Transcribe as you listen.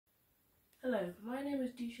Hello, my name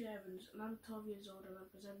is Disha Evans and I'm 12 years old and I'm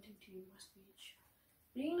presenting to you my speech.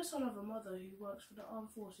 Being the son of a mother who works for the armed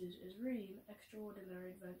forces is really an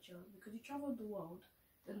extraordinary adventure because you travel the world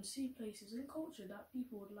and see places and culture that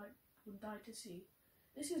people would die to see.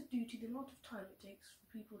 This is due to the amount of time it takes for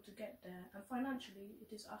people to get there, and financially it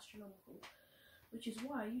is astronomical, which is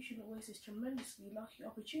why you shouldn't waste this tremendously lucky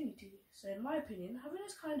opportunity. So in my opinion, having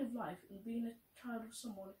this kind of life and being a child of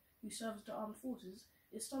someone who serves the armed forces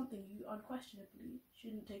is something you unquestionably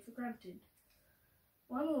shouldn't take for granted.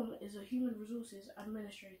 My mum is a human resources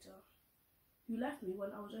administrator who left me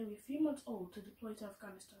when I was only a few months old to deploy to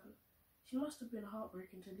Afghanistan. She must have been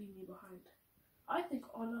heartbroken to leave me behind. I think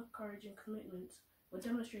honour, courage and commitment were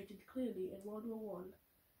demonstrated clearly in World War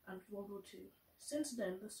I and World War II. Since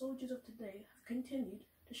then, the soldiers of today have continued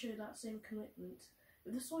to show that same commitment.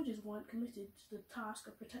 If the soldiers weren't committed to the task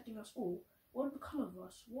of protecting us all, what would become of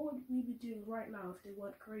us? What would we be doing right now if they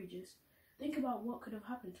weren't courageous? Think about what could have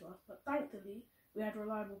happened to us, but thankfully, we had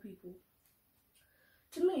reliable people.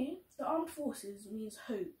 To me, the armed forces means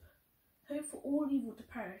hope. Hope for all evil to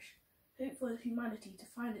perish, hope for humanity to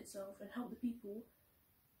find itself and help the people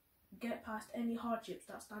get past any hardships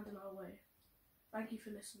that stand in our way. Thank you for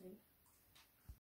listening.